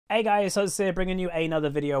Hey guys, Huzzy here bringing you another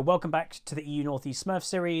video. Welcome back to the EU Northeast Smurf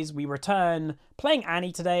series. We return playing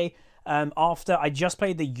Annie today after I just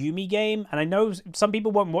played the EUNE game. And I know some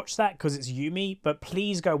people won't watch that because it's EUNE, but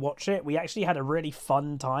please go watch it. We actually had a really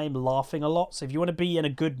fun time laughing a lot. So if you want to be in a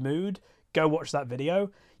good mood, go watch that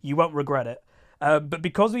video. You won't regret it. But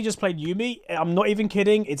because we just played EUNE, I'm not even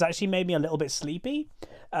kidding. It's actually made me a little bit sleepy.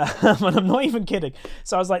 And I'm not even kidding.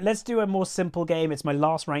 So I was like, let's do a more simple game. It's my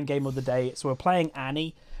last ranked game of the day. So we're playing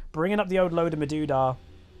Annie. Bringing up the old load of Meduda.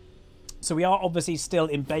 So we are obviously still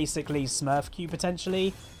in basically Smurf queue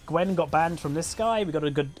potentially. Gwen got banned from this guy. We got a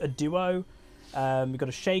duo. We got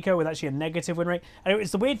a Shaco with actually a negative win rate. And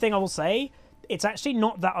it's the weird thing I will say. It's actually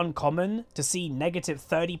not that uncommon to see negative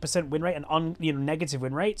 30% win rate and negative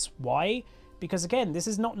win rates. Why? Because again, this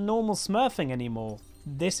is not normal Smurfing anymore.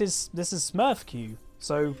 This is Smurf queue.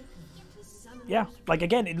 So yeah, like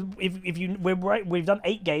again, we've done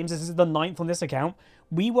 8 games. This is the 9th on this account.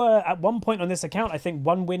 We were at one point on this account, I think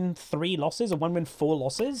 1 win 3 losses or 1 win 4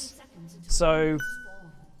 losses. So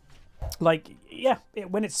like yeah,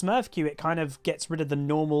 when it's Smurf queue, it kind of gets rid of the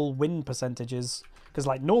normal win percentages, because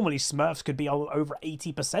like normally Smurfs could be over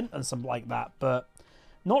 80% and something like that, but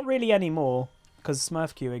not really anymore because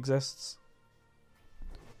Smurf queue exists.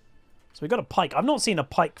 So we got a pike. I've not seen a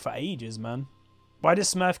pike for ages, man. Why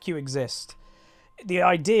does Smurf queue exist? The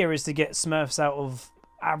idea is to get Smurfs out of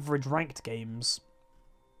average ranked games.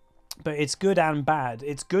 But it's good and bad.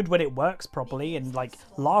 It's good when it works properly. And like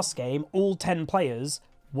last game, all 10 players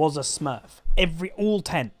was a Smurf. All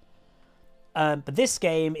 10. But this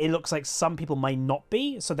game, it looks like some people may not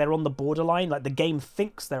be. So they're on the borderline. Like the game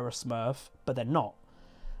thinks they're a Smurf, but they're not.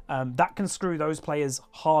 That can screw those players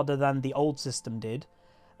harder than the old system did.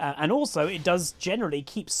 And also, it does generally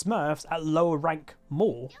keep Smurfs at lower rank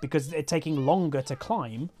more because they're taking longer to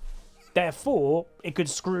climb. Therefore, it could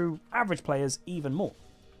screw average players even more.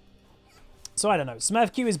 So I don't know.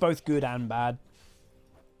 Smurf queue is both good and bad.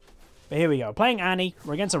 But here we go. Playing Annie.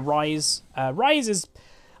 We're against a Ryze. Ryze is...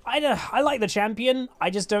 I like the champion. I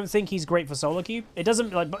just don't think he's great for solo queue. It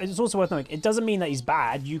doesn't... like. It's also worth knowing. It doesn't mean that he's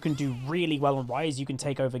bad. You can do really well on Ryze. You can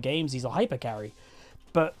take over games. He's a hyper carry.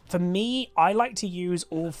 But for me, I like to use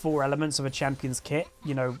all 4 elements of a champion's kit,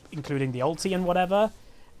 you know, including the ulti and whatever.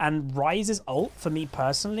 And Ryze's ult, for me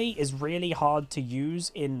personally, is really hard to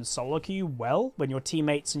use in solo queue well when your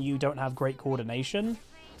teammates and you don't have great coordination.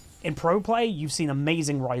 In pro play, you've seen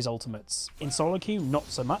amazing Ryze ultimates. In solo queue, not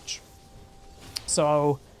so much.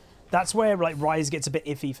 So that's where like Ryze gets a bit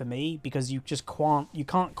iffy for me, because you just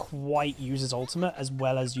can't quite use his ultimate as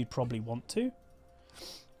well as you'd probably want to.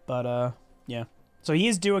 But yeah. So he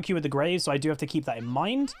is duo queue with the Graves, so I do have to keep that in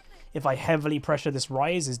mind. If I heavily pressure this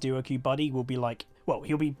Ryze, his duo queue buddy will be like, well,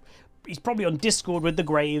 he's probably on Discord with the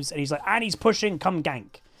Graves, and he's like, and he's pushing, come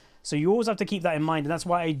gank. So you always have to keep that in mind, and that's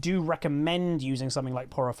why I do recommend using something like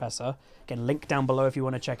Professor. Again, link down below if you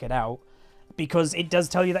want to check it out, because it does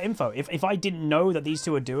tell you that info. If I didn't know that these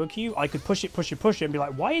two are duo queue, I could push it, and be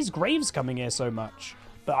like, why is Graves coming here so much?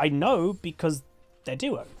 But I know because they're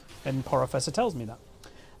duo, and Professor tells me that.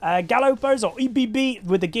 Galopers or EBB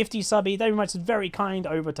with the gifty subby. Very much very kind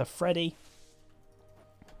over to Freddy.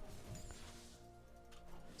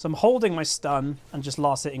 So I'm holding my stun and just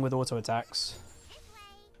last hitting with auto attacks.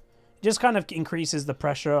 It just kind of increases the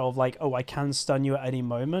pressure of like, oh, I can stun you at any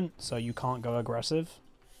moment, so you can't go aggressive.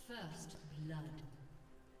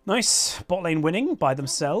 Nice. Bot lane winning by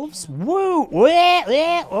themselves. Woo!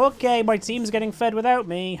 Okay, my team's getting fed without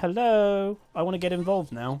me. Hello. I want to get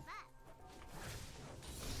involved now.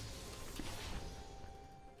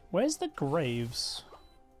 Where's the Graves?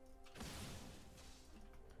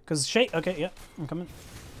 Because Shake... Okay, yeah, I'm coming.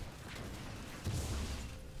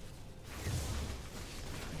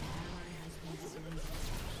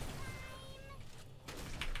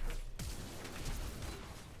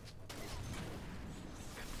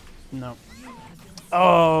 No.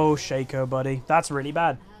 Oh, Shaco, buddy. That's really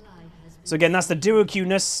bad. So again, that's the duo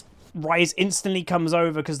queue-ness. Ryze instantly comes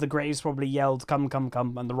over because the Graves probably yelled, come, come,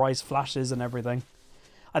 come, and the Ryze flashes and everything.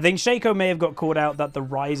 I think Shaco may have got called out that the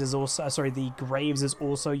Ryze is also... sorry, the Graves is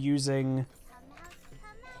also using...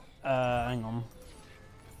 hang on.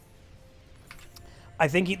 I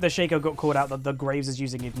think the Shaco got called out that the Graves is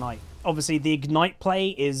using Ignite. Obviously, the Ignite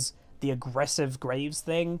play is the aggressive Graves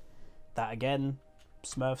thing. That, again,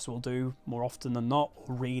 Smurfs will do more often than not.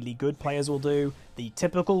 Or really good players will do. The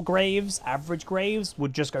typical Graves, average Graves,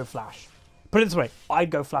 would just go Flash. Put it this way. I'd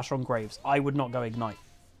go Flash on Graves. I would not go Ignite.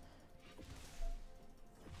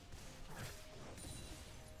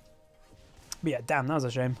 But yeah, damn, that was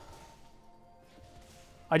a shame.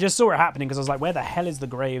 I just saw it happening because I was like, where the hell is the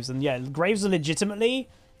Graves? And yeah, Graves are legitimately,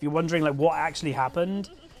 if you're wondering like what actually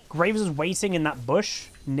happened, Graves was waiting in that bush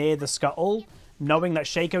near the scuttle, knowing that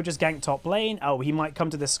Shaco just ganked top lane. Oh, he might come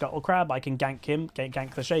to this scuttle crab. I can gank him,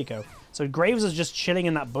 gank the Shaco. So Graves was just chilling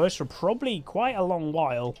in that bush for probably quite a long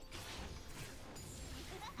while,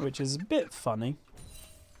 which is a bit funny.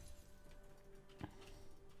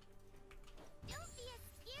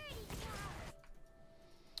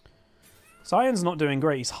 Sion's not doing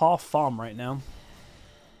great. He's half farm right now.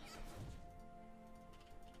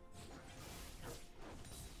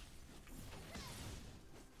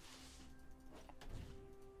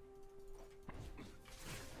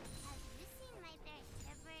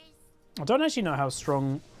 I don't actually know how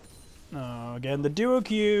strong... Oh, again, the duo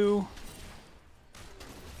queue.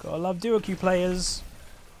 Gotta love duo queue players.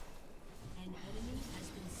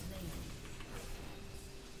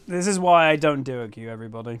 This is why I don't duo queue,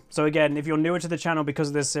 everybody. So again, if you're newer to the channel because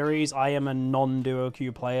of this series, I am a non-duo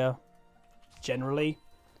queue player. Generally.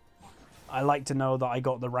 I like to know that I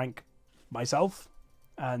got the rank myself.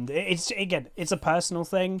 And it's, again, it's a personal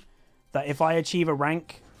thing. That if I achieve a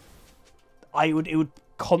rank, it would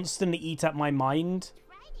constantly eat at my mind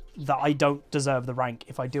that I don't deserve the rank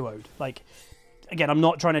if I duoed. Like, again, I'm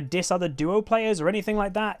not trying to diss other duo players or anything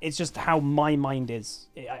like that. It's just how my mind is.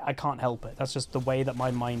 I can't help it. That's just the way that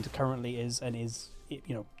my mind currently is and is, you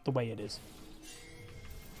know, the way it is.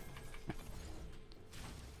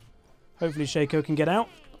 Hopefully Shaco can get out.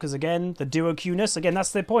 Because, again, the duo queue-ness, again,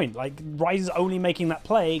 that's their point. Like, Ryze is only making that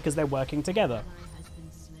play because they're working together.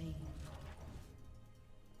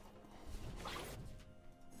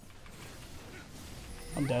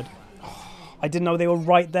 I'm dead. I didn't know they were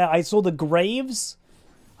right there. I saw the Graves.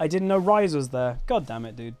 I didn't know Ryze was there. God damn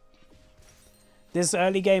it, dude. This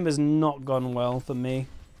early game has not gone well for me.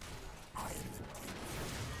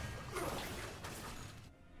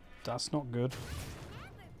 That's not good.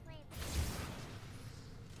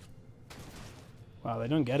 Wow, they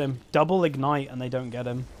don't get him. Double ignite and they don't get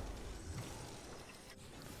him.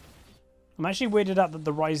 I'm actually weirded out that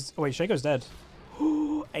the Ryze... Oh, wait, Shaco's dead.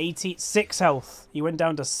 86 health. He went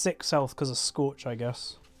down to 6 health because of Scorch, I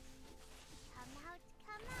guess.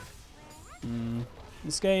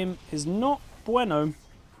 This game is not bueno.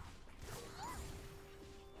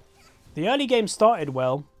 The early game started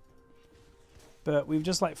well, but we've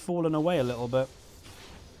just like fallen away a little bit.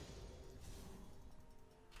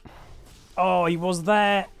 Oh, he was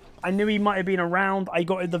there. I knew he might have been around. I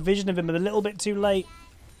got the vision of him a little bit too late.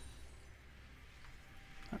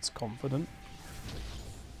 That's confident.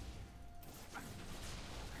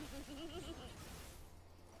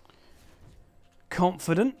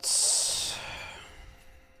 Confidence.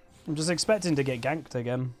 I'm just expecting to get ganked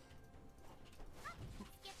again.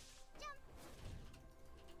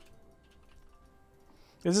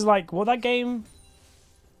 This is like, what, that game?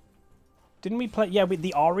 Didn't we play? Yeah, with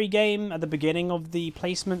the Ari game at the beginning of the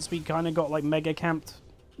placements, we kind of got like mega camped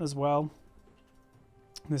as well.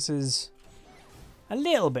 This is a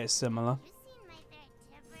little bit similar.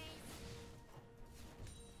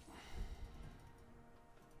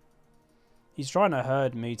 He's trying to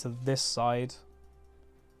herd me to this side.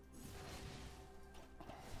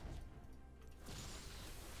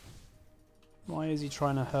 Why is he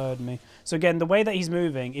trying to herd me? So again, the way that he's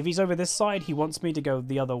moving, if he's over this side, he wants me to go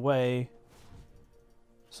the other way.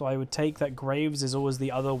 So I would take that Graves is always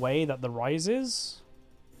the other way that the Ryze is.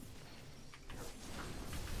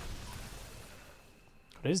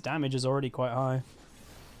 But his damage is already quite high.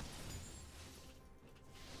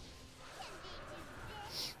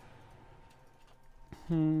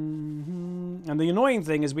 And the annoying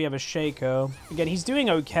thing is we have a Shaco. Again, he's doing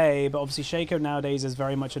okay, but obviously Shaco nowadays is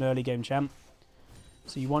very much an early game champ.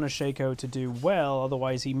 So you want a Shaco to do well,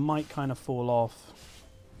 otherwise he might kind of fall off.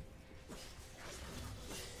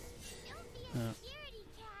 Yeah.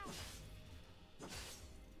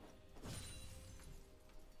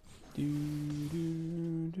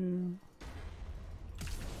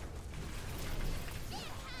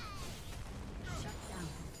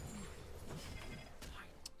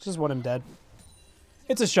 Just want him dead.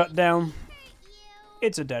 It's a shutdown.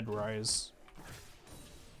 It's a dead Ryze.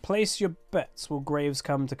 Place your bets. Will Graves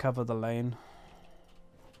come to cover the lane?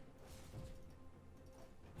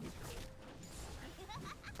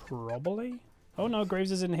 Probably. Oh no,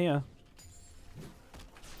 Graves is in here.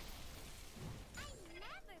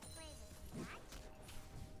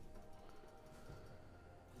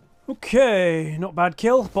 Okay, not bad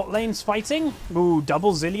kill. Bot lane's fighting. Ooh,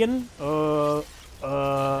 double Zillion. Oh,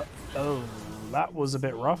 that was a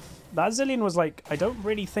bit rough. That Zillion was like, I don't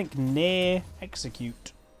really think near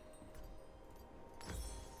execute.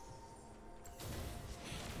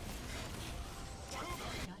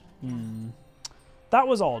 That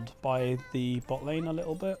was odd by the bot lane a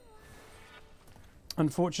little bit.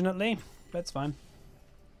 Unfortunately, that's fine.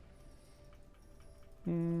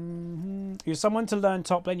 You're someone to learn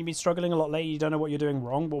top lane. You've been struggling a lot lately. You don't know what you're doing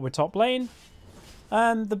wrong, but with top lane,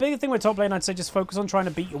 the big thing with top lane, I'd say just focus on trying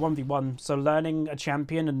to beat your 1v1. So learning a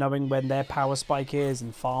champion and knowing when their power spike is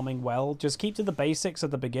and farming well. Just keep to the basics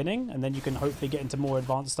at the beginning, and then you can hopefully get into more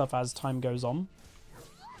advanced stuff as time goes on.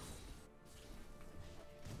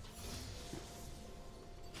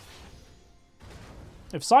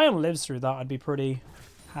 If Sion lives through that, I'd be pretty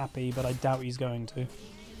happy, but I doubt he's going to.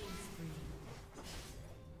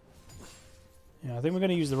 Yeah, I think we're going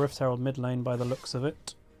to use the Rift Herald mid lane by the looks of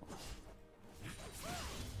it.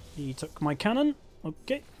 He took my cannon.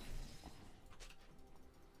 Okay.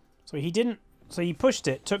 So he didn't... So he pushed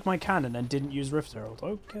it, took my cannon, and didn't use Rift Herald.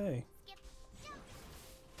 Okay.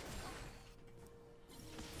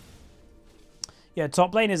 Yeah,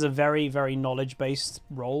 top lane is a very, very knowledge-based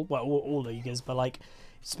role. Well, all leagues, but like...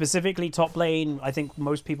 Specifically, top lane, I think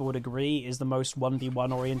most people would agree, is the most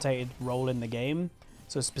 1v1 orientated role in the game.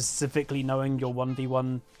 So specifically knowing your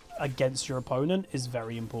 1v1 against your opponent is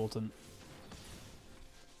very important.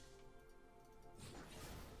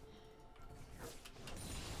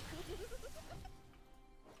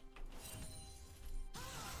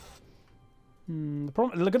 The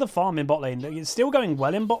problem, look at the farm in bot lane. It's still going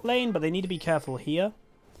well in bot lane, but they need to be careful here.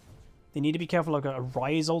 They need to be careful like a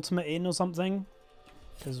Rise ultimate in or something.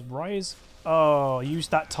 Because Rise... Oh, use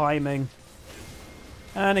that timing.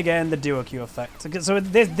 And again, the duo Q effect. So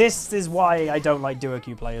this is why I don't like duo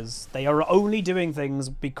Q players. They are only doing things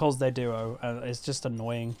because they're duo. It's just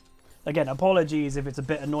annoying. Again, apologies if it's a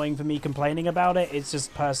bit annoying for me complaining about it. It's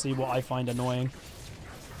just personally what I find annoying.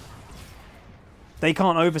 They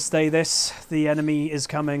can't overstay this. The enemy is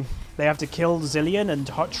coming. They have to kill Zillion and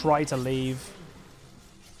try to leave.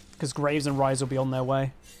 Because Graves and Rise will be on their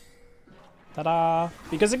way. Ta-da!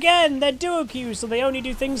 Because again, they're duo Q, so they only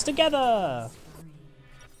do things together.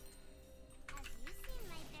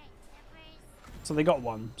 So they got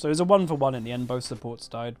one. So it was a 1-for-1 in the end. Both supports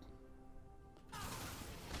died.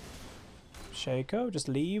 Shaco, just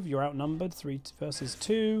leave. You're outnumbered. 3 versus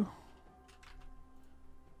 2.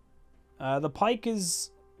 The Pyke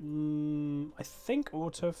is, I think,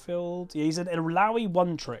 auto-filled. Yeah, he's an Illaoi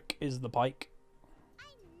one-trick is the Pyke.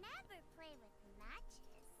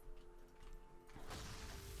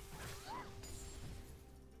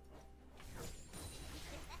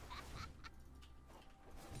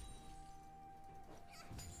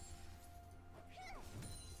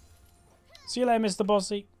 See you later, Mr.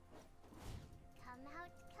 Bossy. Come out,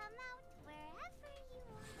 wherever you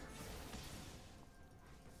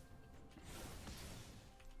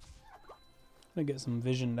are. Gonna get some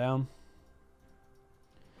vision down.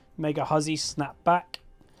 Make a Huzzy snap back.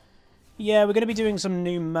 Yeah, we're gonna be doing some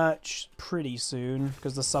new merch pretty soon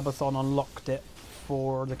because the subathon unlocked it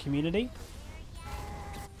for the community.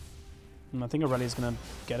 And I think Aurelia's gonna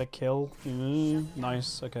get a kill.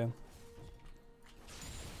 Nice, okay.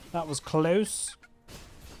 That was close.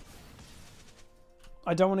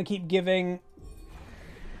 I don't want to keep giving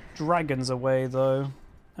dragons away, though.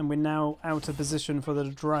 And we're now out of position for the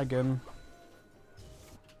dragon.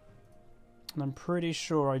 And I'm pretty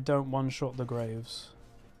sure I don't one-shot the Graves.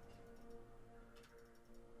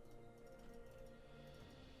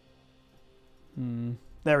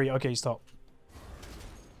 There we go. Okay, stop.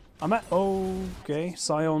 I'm at... Oh, okay.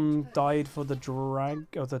 Sion died for the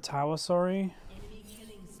the tower, sorry.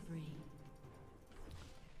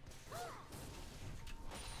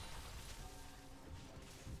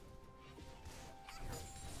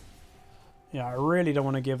 Yeah, I really don't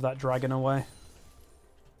want to give that dragon away.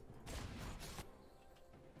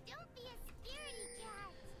 Don't be a scaredy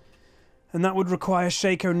cat. And that would require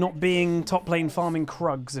Shaco not being top lane farming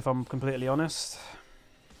Krugs, if I'm completely honest.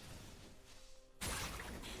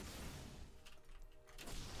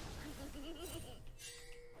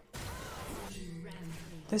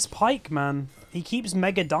 This Pyke, man. He keeps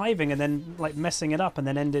mega diving and then like messing it up and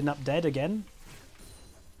then ending up dead again.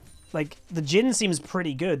 Like, the Jhin seems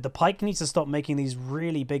pretty good. The Pyke needs to stop making these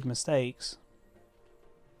really big mistakes.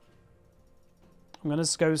 I'm going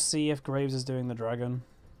to go see if Graves is doing the dragon.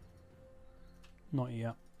 Not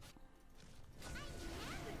yet.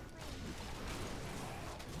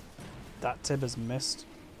 That Tib has missed.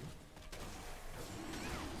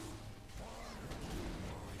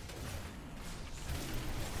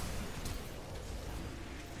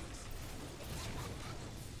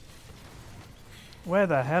 Where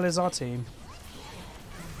the hell is our team?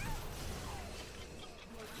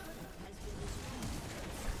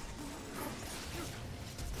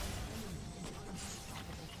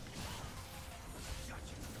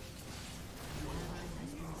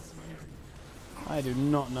 I do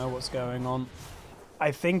not know what's going on.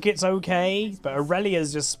 I think it's okay, but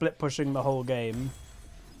Aurelia's just split pushing the whole game.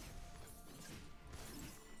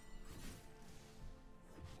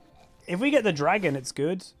 If we get the dragon, it's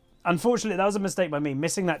good. Unfortunately, that was a mistake by me.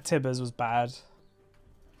 Missing that Tibbers was bad.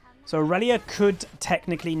 So Aurelia could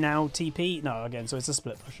technically now TP. No, again, so it's a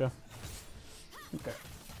split pusher. Okay.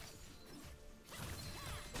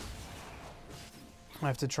 I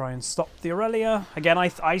have to try and stop the Aurelia. Again,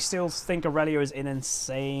 I still think Aurelia is an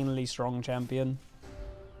insanely strong champion.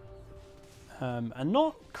 And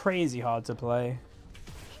not crazy hard to play.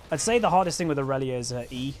 I'd say the hardest thing with Aurelia is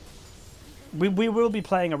E. We will be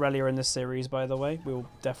playing Aurelia in this series, by the way. We'll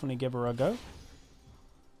definitely give her a go.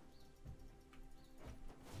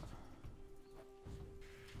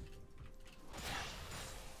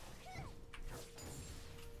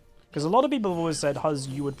 Because a lot of people have always said, Huz,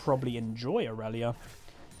 you would probably enjoy Aurelia.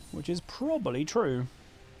 Which is probably true.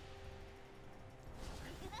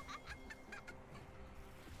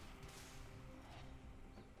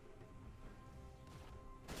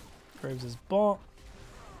 Graves is bot.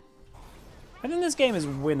 I think this game is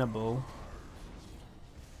winnable.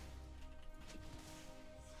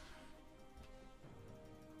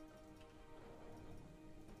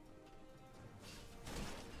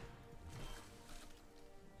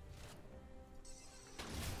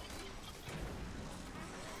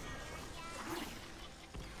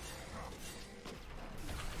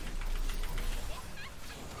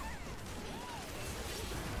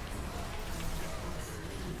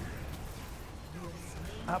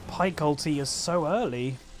 That Pike ulti is so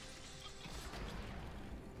early.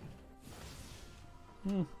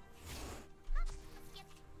 That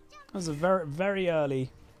was a very early.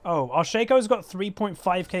 Oh, our Shaco's got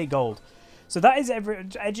 3.5k gold. So that is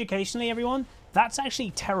educationally, everyone. That's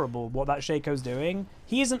actually terrible what that Shaco's doing.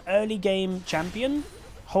 He is an early game champion.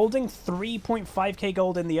 Holding 3.5k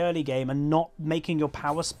gold in the early game and not making your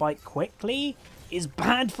power spike quickly is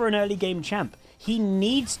bad for an early game champ. He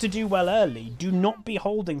needs to do well early. Do not be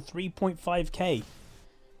holding 3.5k.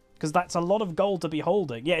 Because that's a lot of gold to be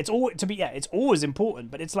holding. Yeah, it's always important,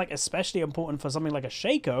 but it's like especially important for something like a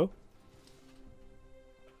Shaco,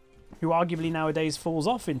 who arguably nowadays falls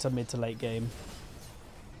off into mid to late game.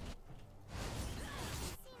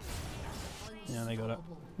 Yeah, they got it.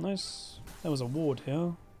 Nice. There was a ward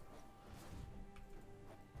here.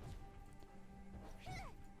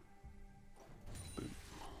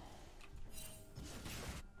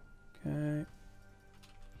 Okay.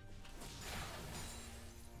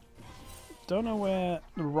 Don't know where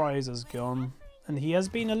the Rise has gone. And he has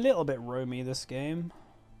been a little bit roamy this game.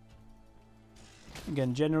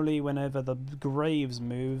 Again, generally whenever the Graves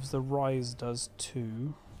moves, the Rise does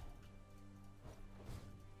too.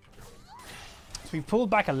 So we've pulled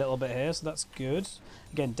back a little bit here, so that's good.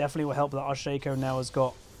 Again, definitely will help that our Shaco now has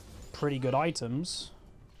got pretty good items.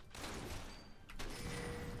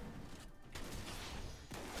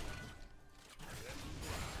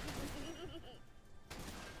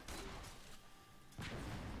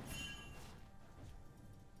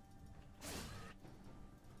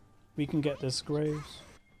 We can get this Graves.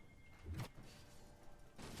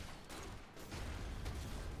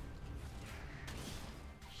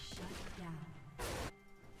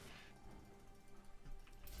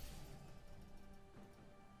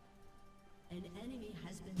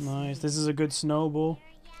 Nice, this is a good snowball.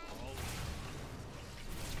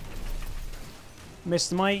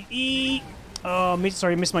 Missed my E. Oh,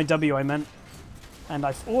 sorry, missed my W, I meant. And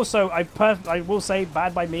I've also, I will say,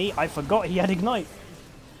 bad by me, I forgot he had Ignite.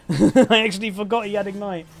 I actually forgot he had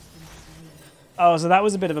Ignite. Oh, so that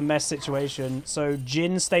was a bit of a mess situation. So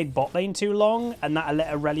Jhin stayed bot lane too long, and that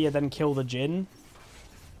let Aurelia then kill the Jhin.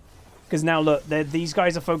 Because now look, these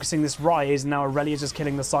guys are focusing this Rise, and now Aurelia's just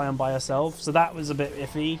killing the Scion by herself. So that was a bit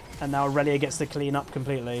iffy, and now Aurelia gets to clean up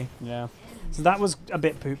completely. Yeah. So that was a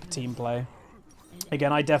bit poop team play.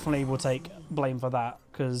 Again, I definitely will take blame for that,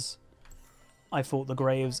 because I fought the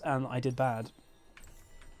Graves, and I did bad.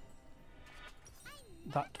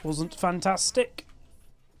 That wasn't fantastic.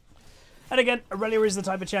 And again, Aurelia is the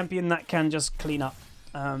type of champion that can just clean up.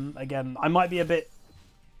 Again, I might be a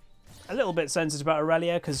little bit sensitive about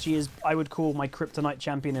Aurelia because she is, I would call my kryptonite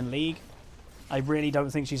champion in League. I really don't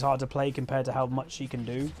think she's hard to play compared to how much she can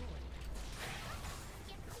do.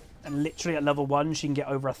 And literally at level 1, she can get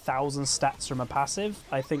over 1,000 stats from a passive.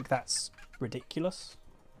 I think that's ridiculous.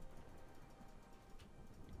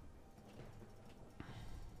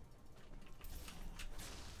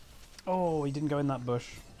 Oh, he didn't go in that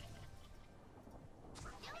bush.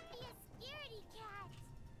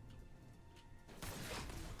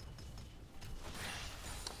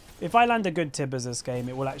 If I land a good Tibbers this game,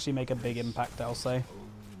 it will actually make a big impact, I'll say.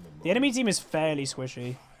 The enemy team is fairly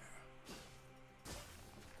squishy.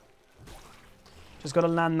 Just got to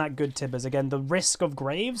land that good Tibbers. Again, the risk of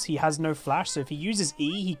Graves, he has no flash, so if he uses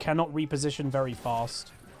E, he cannot reposition very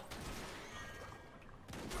fast.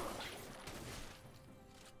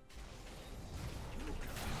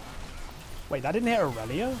 Wait, that didn't hit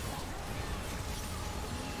Aurelia?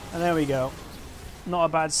 And there we go. Not a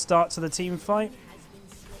bad start to the team fight.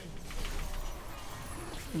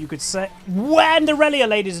 You could say... And Aurelia,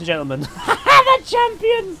 ladies and gentlemen. That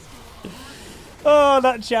champion! Oh,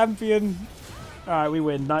 that champion. Alright, we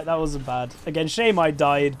win. That wasn't bad. Again, shame I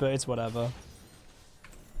died, but it's whatever.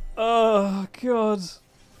 Oh, God.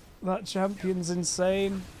 That champion's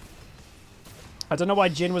insane. I don't know why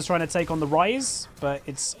Jhin was trying to take on the Ryze, but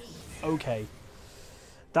it's okay.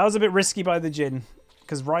 That was a bit risky by the Jhin.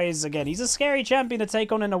 Because Ryze, again, he's a scary champion to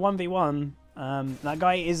take on in a 1v1. That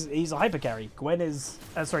guy he's a hyper carry. Gwen is...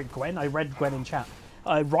 sorry, Gwen? I read Gwen in chat.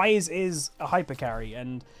 Ryze is a hyper carry,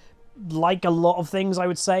 and like a lot of things I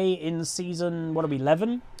would say in season, what are we,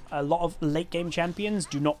 11? A lot of late game champions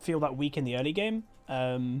do not feel that weak in the early game.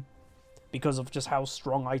 Because of just how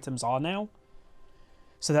strong items are now.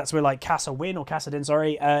 So that's where, like, Kassadin,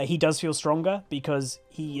 sorry, he does feel stronger because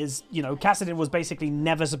he is, you know, Kassadin was basically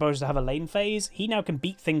never supposed to have a lane phase. He now can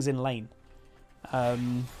beat things in lane.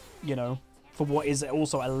 You know, for what is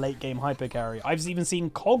also a late game hyper carry. I've even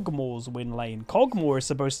seen Kog'Maw's win lane. Kog'Maw is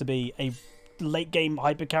supposed to be a late game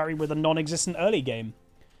hyper carry with a non-existent early game.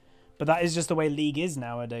 But that is just the way League is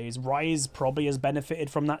nowadays. Ryze probably has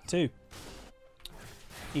benefited from that too.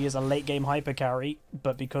 He is a late game hyper carry,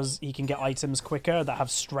 but because he can get items quicker that have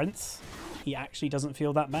strength, he actually doesn't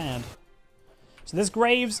feel that bad. So this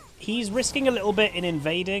Graves, he's risking a little bit in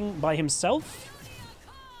invading by himself.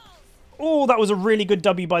 Oh, that was a really good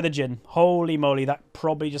W by the Jhin. Holy moly, that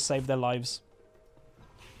probably just saved their lives.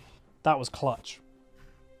 That was clutch.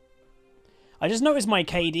 I just noticed my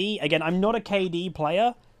KD. Again, I'm not a KD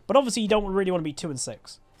player, but obviously you don't really want to be 2 and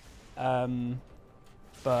 6.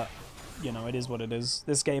 But... you know, it is what it is.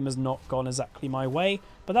 This game has not gone exactly my way,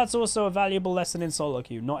 but that's also a valuable lesson in solo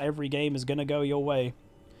queue. Not every game is going to go your way.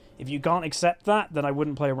 If you can't accept that, then I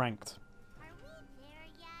wouldn't play ranked. Are we there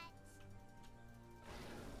yet?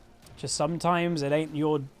 Just sometimes it ain't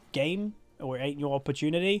your game, or it ain't your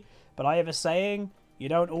opportunity, but I have a saying, you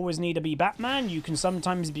don't always need to be Batman, you can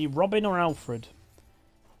sometimes be Robin or Alfred.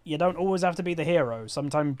 You don't always have to be the hero.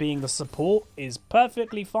 Sometimes being the support is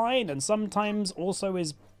perfectly fine, and sometimes also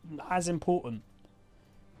is as important.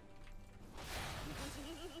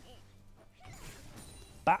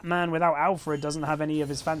 Batman without Alfred doesn't have any of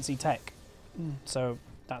his fancy tech. So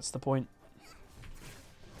that's the point.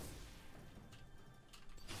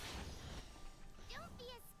 Don't be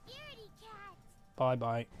a scaredy cat.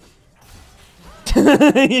 Bye-bye.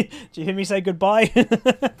 Did you hear me say goodbye?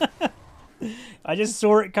 I just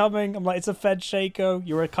saw it coming. I'm like, it's a Fed Shaco.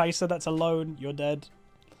 You're a Kai'Sa that's alone. You're dead.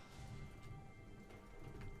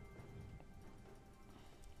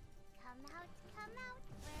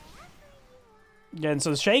 Again,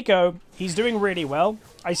 so Shaco, he's doing really well.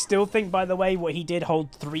 I still think, by the way, what he did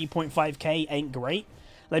hold 3.5k ain't great.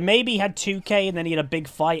 Like, maybe he had 2k and then he had a big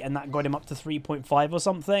fight and that got him up to 3.5 or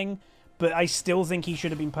something. But I still think he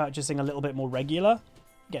should have been purchasing a little bit more regular.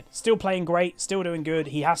 Again, still playing great, still doing good.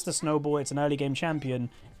 He has to snowball. It's an early game champion.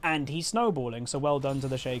 And he's snowballing, so well done to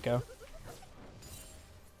the Shaco.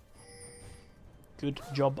 Good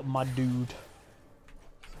job, my dude.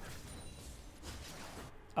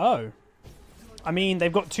 Oh. I mean,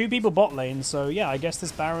 they've got 2 people bot lane, so yeah, I guess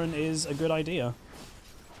this Baron is a good idea.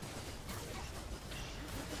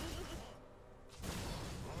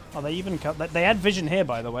 Oh, they even cut... They had vision here,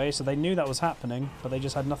 by the way, so they knew that was happening, but they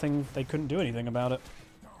just had nothing... They couldn't do anything about it.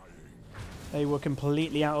 They were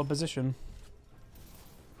completely out of position.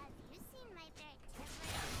 Have you seen my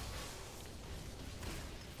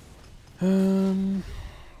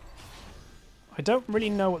I don't really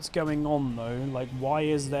know what's going on, though. Like, why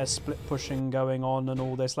is there split pushing going on and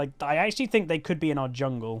all this? Like, I actually think they could be in our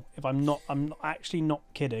jungle. If I'm actually not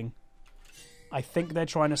kidding. I think they're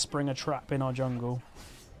trying to spring a trap in our jungle.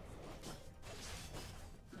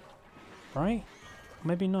 Right?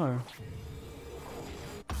 Maybe no.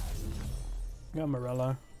 Go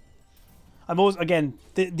Morello. I'm also, again,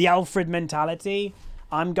 the Alfred mentality.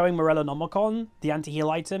 I'm going Morello Nomicon, the anti-heal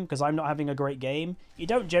item, because I'm not having a great game. You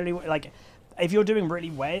don't generally, like... If you're doing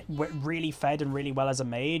really fed and really well as a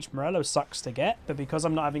mage, Morello sucks to get, but because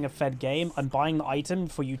I'm not having a fed game, I'm buying the item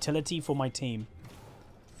for utility for my team.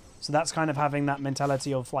 So that's kind of having that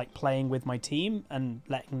mentality of like playing with my team and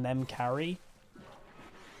letting them carry.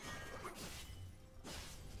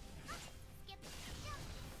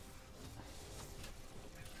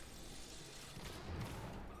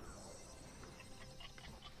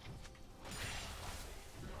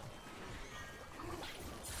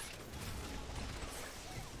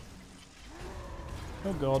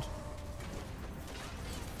 Oh god.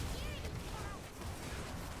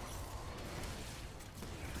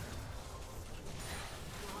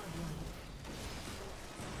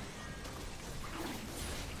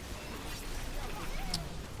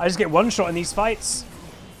 I just get one shot in these fights.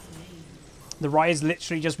 The Rise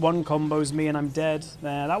literally just one combos me and I'm dead.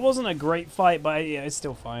 Nah, that wasn't a great fight, but yeah, it's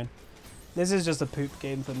still fine. This is just a poop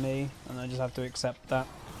game for me, and I just have to accept that.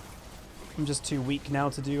 I'm just too weak now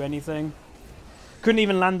to do anything. Couldn't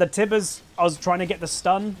even land the Tibbers. I was trying to get the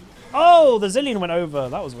stun. Oh, the Zillion went over.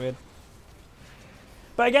 That was weird.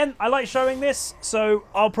 But again, I like showing this, so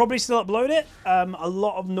I'll probably still upload it. A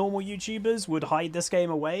lot of normal YouTubers would hide this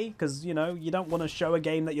game away because, you know, you don't want to show a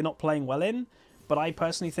game that you're not playing well in. But I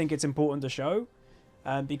personally think it's important to show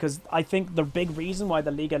because I think the big reason why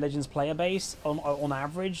the League of Legends player base, on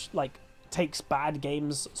average, like, takes bad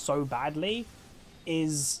games so badly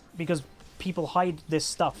is because people hide this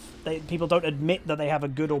stuff. People don't admit that they have a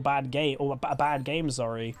good or bad game, or a bad game,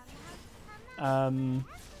 sorry.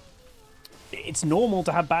 It's normal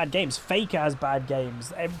to have bad games. Faker has bad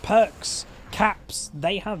games. Perks, Caps,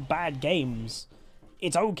 they have bad games.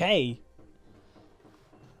 It's okay.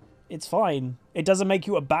 It's fine. It doesn't make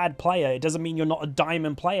you a bad player. It doesn't mean you're not a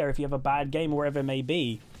diamond player if you have a bad game, wherever it may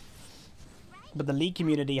be. But the League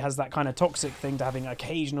community has that kind of toxic thing to having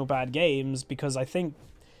occasional bad games because I think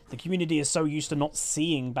the community is so used to not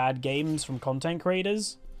seeing bad games from content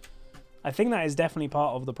creators. I think that is definitely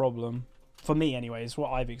part of the problem. For me, anyways,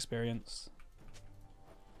 what I've experienced.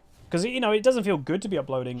 Because, you know, it doesn't feel good to be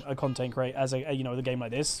uploading a content creator as a, you know, the game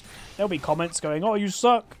like this. There'll be comments going, oh, you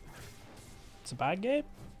suck. It's a bad game.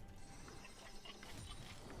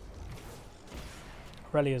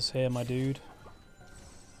 Aurelia's here, my dude.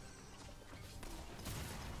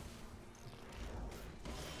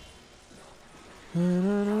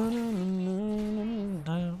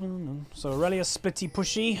 So Aurelia splitty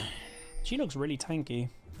pushy. She looks really tanky.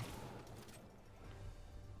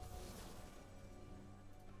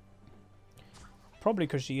 Probably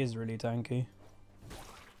because she is really tanky.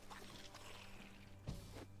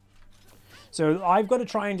 So I've got to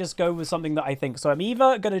try and just go with something that I think. So I'm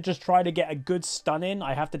either going to just try to get a good stun in.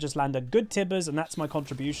 I have to just land a good Tibbers and that's my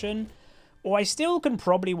contribution. Or I still can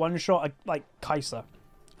probably one-shot like Kai'Sa.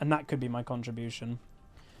 And that could be my contribution.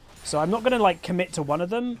 So I'm not going to like commit to one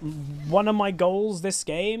of them. One of my goals this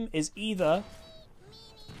game is either...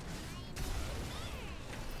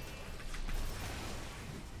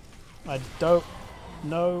 I don't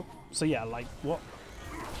know. So yeah, like what?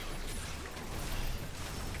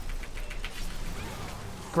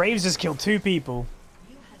 Graves just killed 2 people.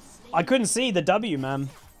 I couldn't see the W, man.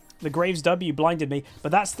 The Graves W blinded me.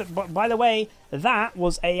 But that's the... By the way, that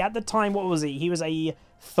was a... At the time, what was he? He was a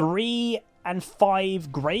 3 and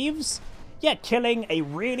 5 Graves? Yeah, killing a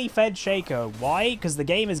really fed Shaco. Why? Because the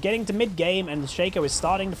game is getting to mid-game and Shaco is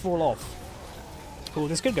starting to fall off. Cool,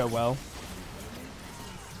 this could go well.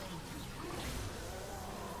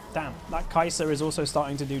 Damn, that Kai'Sa is also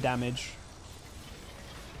starting to do damage.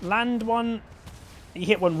 Land one... He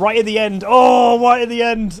hit one right at the end. Oh, right at the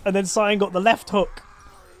end. And then Sion got the left hook.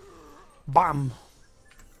 Bam.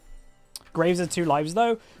 Graves had 2 lives,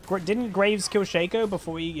 though. Didn't Graves kill Shaco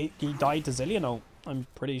before he died to Zillion ult? I'm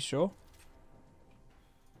pretty sure.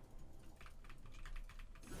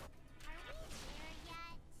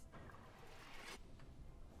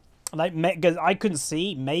 Like, I couldn't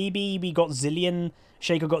see. Maybe we got Zillion...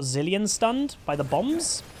 Shaco got Zillion stunned by the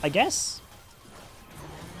bombs, I guess.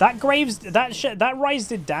 That Graves, that Rise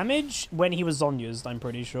did damage when he was Zonya's, I'm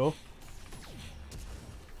pretty sure.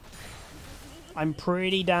 I'm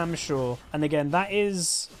pretty damn sure. And again, that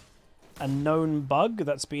is a known bug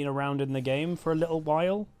that's been around in the game for a little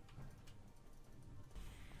while.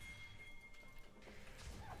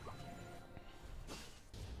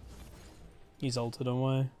 He's ulted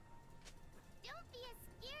away. Don't be a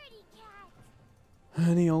scaredy cat.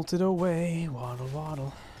 And he ulted away. Waddle,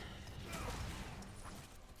 waddle.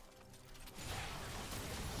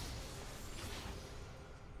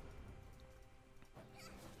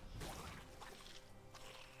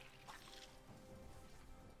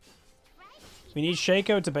 We need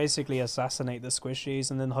Shaco to basically assassinate the squishies,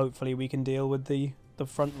 and then hopefully we can deal with the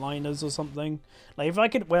frontliners or something. Like if I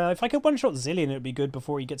could one-shot Zillion, it would be good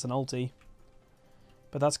before he gets an ulti.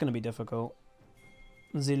 But that's going to be difficult.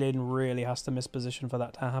 Zillion really has to miss position for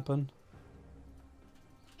that to happen.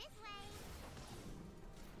 This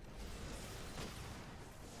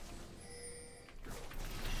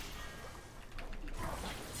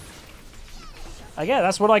way. Yeah,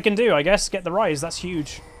 that's what I can do, I guess. Get the Rise, that's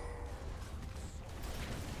huge.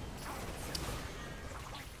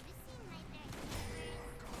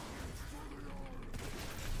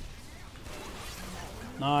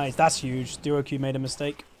 Nice, that's huge. Duo Q made a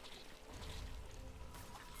mistake.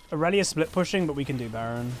 Aurelia split pushing, but we can do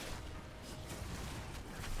Baron.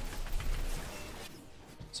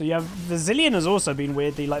 So you have the Zillion has also been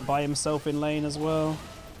weirdly like by himself in lane as well.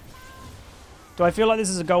 Do I feel like this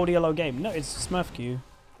is a gold ELO game? No, it's Smurf Q.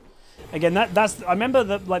 Again, that's I remember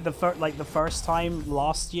that like the first time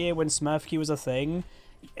last year when Smurf Q was a thing.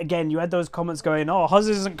 Again, you had those comments going, "Oh, Huzz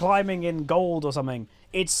isn't climbing in gold or something."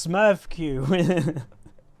 It's Smurf Q.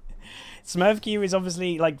 Smurf Q is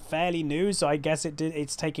obviously like fairly new, so I guess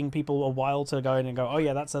it's taking people a while to go in and go, "Oh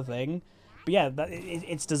yeah, that's a thing." But yeah,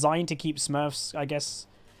 it's designed to keep Smurfs, I guess.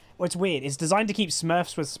 Well, it's weird. It's designed to keep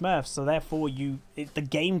Smurfs with Smurfs, so therefore the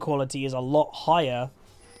game quality is a lot higher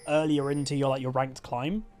earlier into your ranked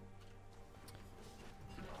climb.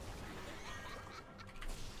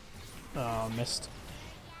 Oh, missed.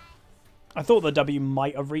 I thought the W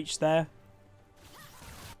might have reached there.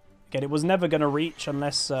 Again, it was never going to reach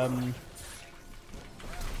unless...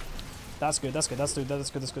 That's good, that's good, that's good,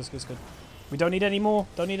 that's good, that's good, that's good. We don't need any more,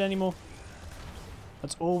 don't need any more.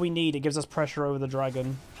 That's all we need. It gives us pressure over the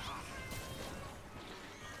dragon.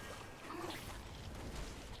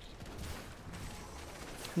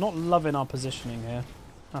 Not loving our positioning here.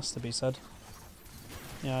 Has to be said.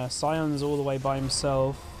 Yeah, Sion's all the way by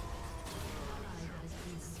himself.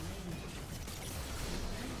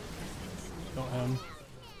 Got him.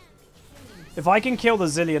 If I can kill the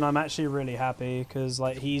Zillion, I'm actually really happy, because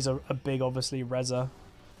like he's a big, obviously, Reza.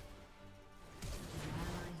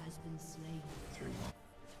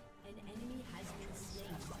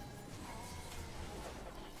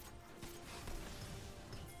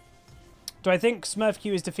 Do I think Smurf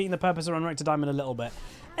Q is defeating the purpose of Unranked to Diamond a little bit?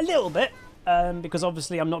 A little bit, because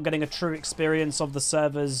obviously I'm not getting a true experience of the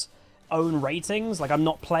server's own ratings. Like, I'm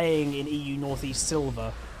not playing in EU Northeast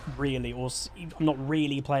Silver, really, or I'm not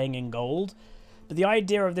really playing in Gold. But the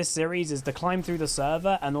idea of this series is to climb through the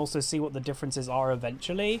server and also see what the differences are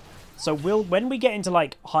eventually. So when we get into,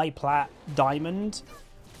 like, High Plat, Diamond,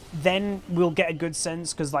 then we'll get a good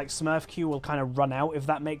sense, because, like, Smurf Q will kind of run out, if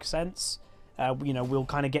that makes sense. You know, we'll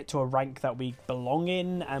kind of get to a rank that we belong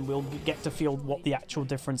in, and we'll get to feel what the actual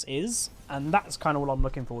difference is. And that's kind of what I'm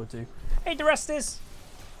looking forward to. Hey, Durestis!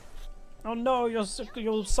 Oh no, your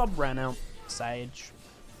sub ran out. Sage.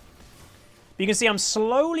 But you can see I'm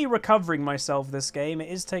slowly recovering myself this game. It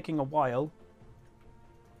is taking a while.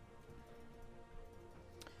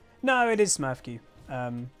 No, it is Smurf Q.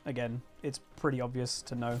 Again, it's pretty obvious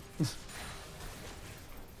to know.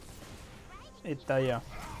 Yeah.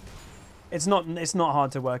 It's not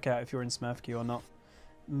hard to work out if you're in Smurf Q or not.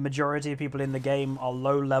 Majority of people in the game are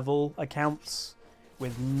low-level accounts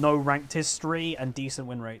with no ranked history and decent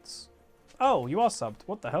win rates. Oh, you are subbed.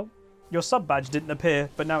 What the hell? Your sub badge didn't appear,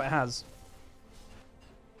 but now it has.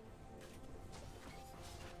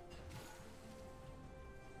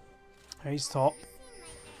 He's top.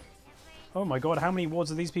 Oh my god, how many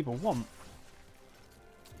wards do these people want?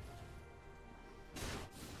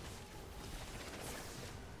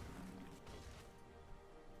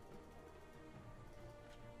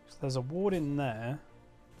 There's a ward in there.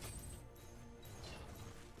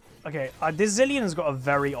 Okay, this Zillion's got a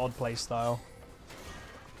very odd playstyle.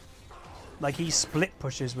 Like, he split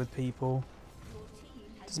pushes with people.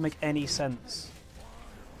 Doesn't make any sense.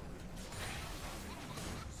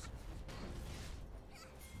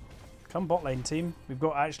 Come bot lane, team. We've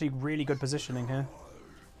got actually really good positioning here.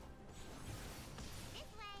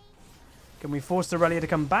 Can we force the Aurelia to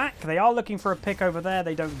come back? They are looking for a pick over there.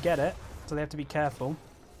 They don't get it, so they have to be careful.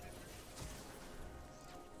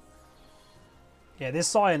 Yeah,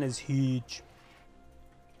 this Sion is huge.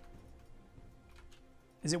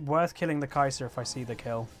 Is it worth killing the Kai'Sa if I see the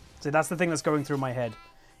kill? So that's the thing that's going through my head.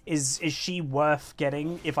 Is she worth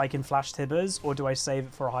getting if I can flash Tibbers, or do I save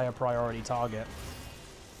it for a higher priority target?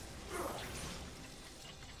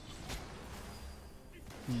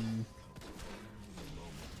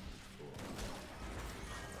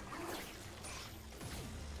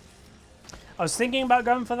 I was thinking about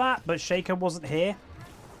going for that, but Shaker wasn't here.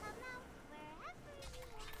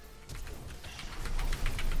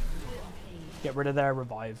 Get rid of their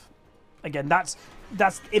revive. Again, that's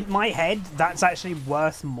in my head, that's actually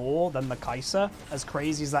worth more than the Kai'Sa, as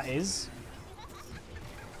crazy as that is.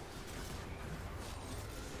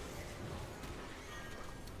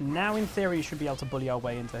 Now, in theory, you should be able to bully our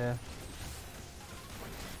way into here.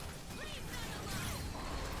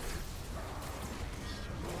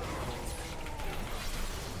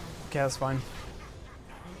 Okay, that's fine.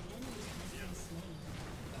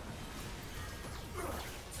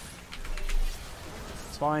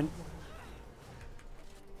 It's fine.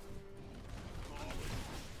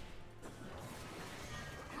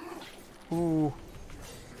 Ooh.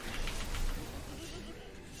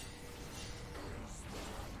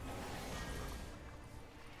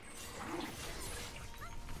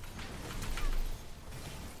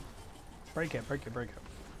 Break it, break it, break it.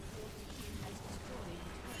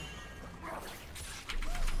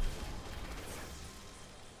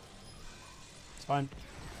 It's fine.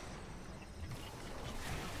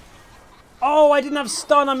 Oh, I didn't have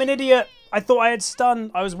stun. I'm an idiot. I thought I had stun.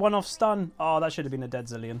 I was one off stun. Oh, that should have been a dead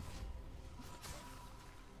zillion.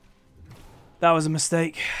 That was a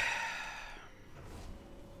mistake.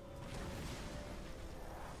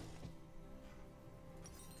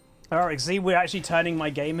 Alright, see, we're actually turning my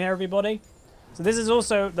game here, everybody. So this is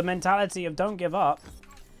also the mentality of don't give up.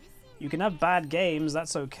 You can have bad games,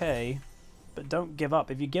 that's okay. But don't give up.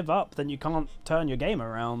 If you give up, then you can't turn your game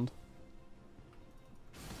around.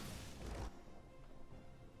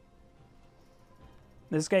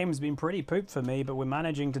 This game's been pretty poop for me, but we're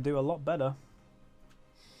managing to do a lot better.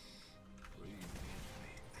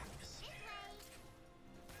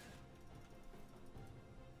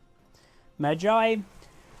 Magi?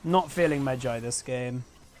 Not feeling Magi this game.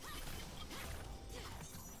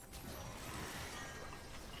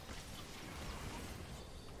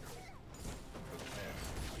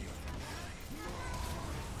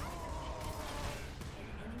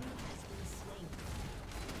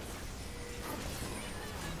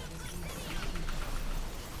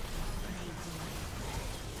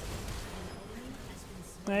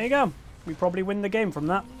 There you go. We probably win the game from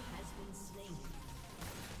that.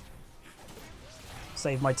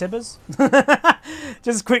 Save my Tibbers.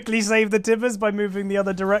 Just quickly save the Tibbers by moving the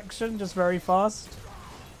other direction, just very fast.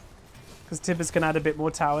 Because Tibbers can add a bit more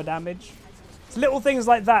tower damage. It's little things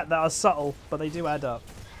like that that are subtle, but they do add up.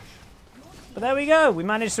 But there we go. We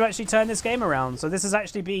managed to actually turn this game around. So this has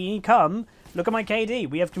actually become... Look at my KD.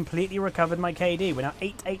 We have completely recovered my KD. We're now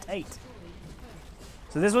 888.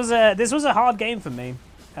 So this was a hard game for me.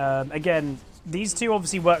 Again, these two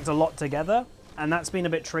obviously worked a lot together, and that's been a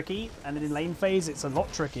bit tricky. And in lane phase, it's a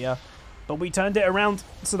lot trickier. But we turned it around,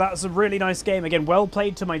 so that's a really nice game. Again, well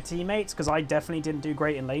played to my teammates, because I definitely didn't do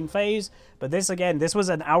great in lane phase. But this, again, this was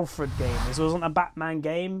an Alfred game. This wasn't a Batman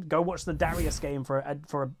game. Go watch the Darius game for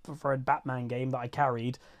a Batman game that I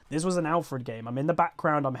carried. This was an Alfred game. I'm in the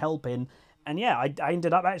background, I'm helping. And yeah, I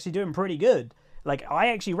ended up actually doing pretty good. Like, I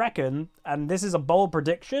actually reckon, and this is a bold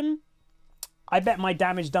prediction, I bet my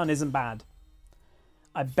damage done isn't bad.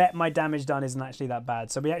 I bet my damage done isn't actually that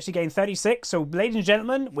bad. So we actually gained 36. So, ladies and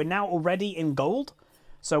gentlemen, we're now already in gold.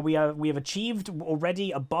 So we have achieved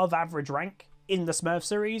already above average rank in the Smurf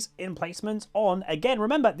series, in placements on... Again,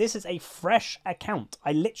 remember, this is a fresh account.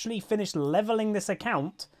 I literally finished leveling this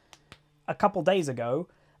account a couple days ago.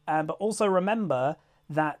 But also remember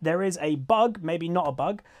that there is a bug, maybe not a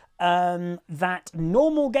bug, that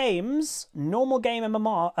normal game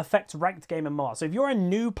MMR affects ranked game MMR. So if you're a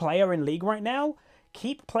new player in League right now,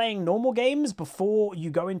 keep playing normal games before you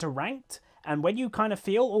go into ranked. And when you kind of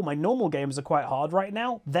feel, oh, my normal games are quite hard right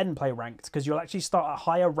now, then play ranked, because you'll actually start at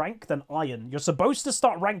higher rank than iron. You're supposed to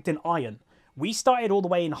start ranked in iron. We started all the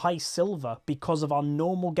way in high silver because of our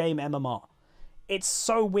normal game MMR. It's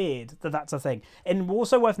so weird that that's a thing. And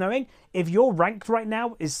also worth knowing, if your ranked right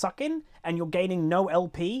now is sucking and you're gaining no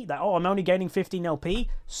LP, that, oh, I'm only gaining 15 LP,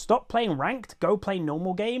 stop playing ranked, go play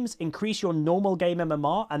normal games, increase your normal game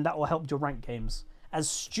MMR, and that will help your ranked games. As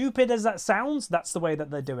stupid as that sounds, that's the way that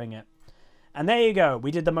they're doing it. And there you go.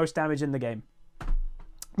 We did the most damage in the game.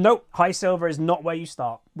 Nope, high silver is not where you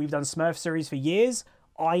start. We've done Smurf series for years.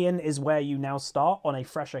 Iron is where you now start on a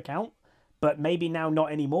fresh account. But maybe now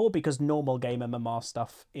not anymore because normal game MMR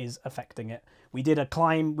stuff is affecting it. We did a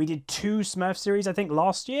climb. We did 2 Smurf series, I think,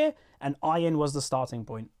 last year. And Iron was the starting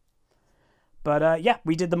point. But yeah,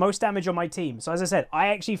 we did the most damage on my team. So as I said, I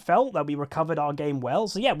actually felt that we recovered our game well.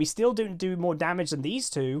 So yeah, we still didn't do more damage than these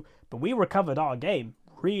two. But we recovered our game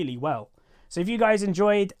really well. So if you guys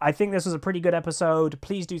enjoyed, I think this was a pretty good episode.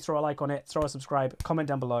 Please do throw a like on it. Throw a subscribe. Comment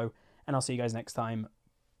down below. And I'll see you guys next time.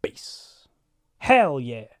 Peace. Hell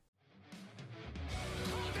yeah.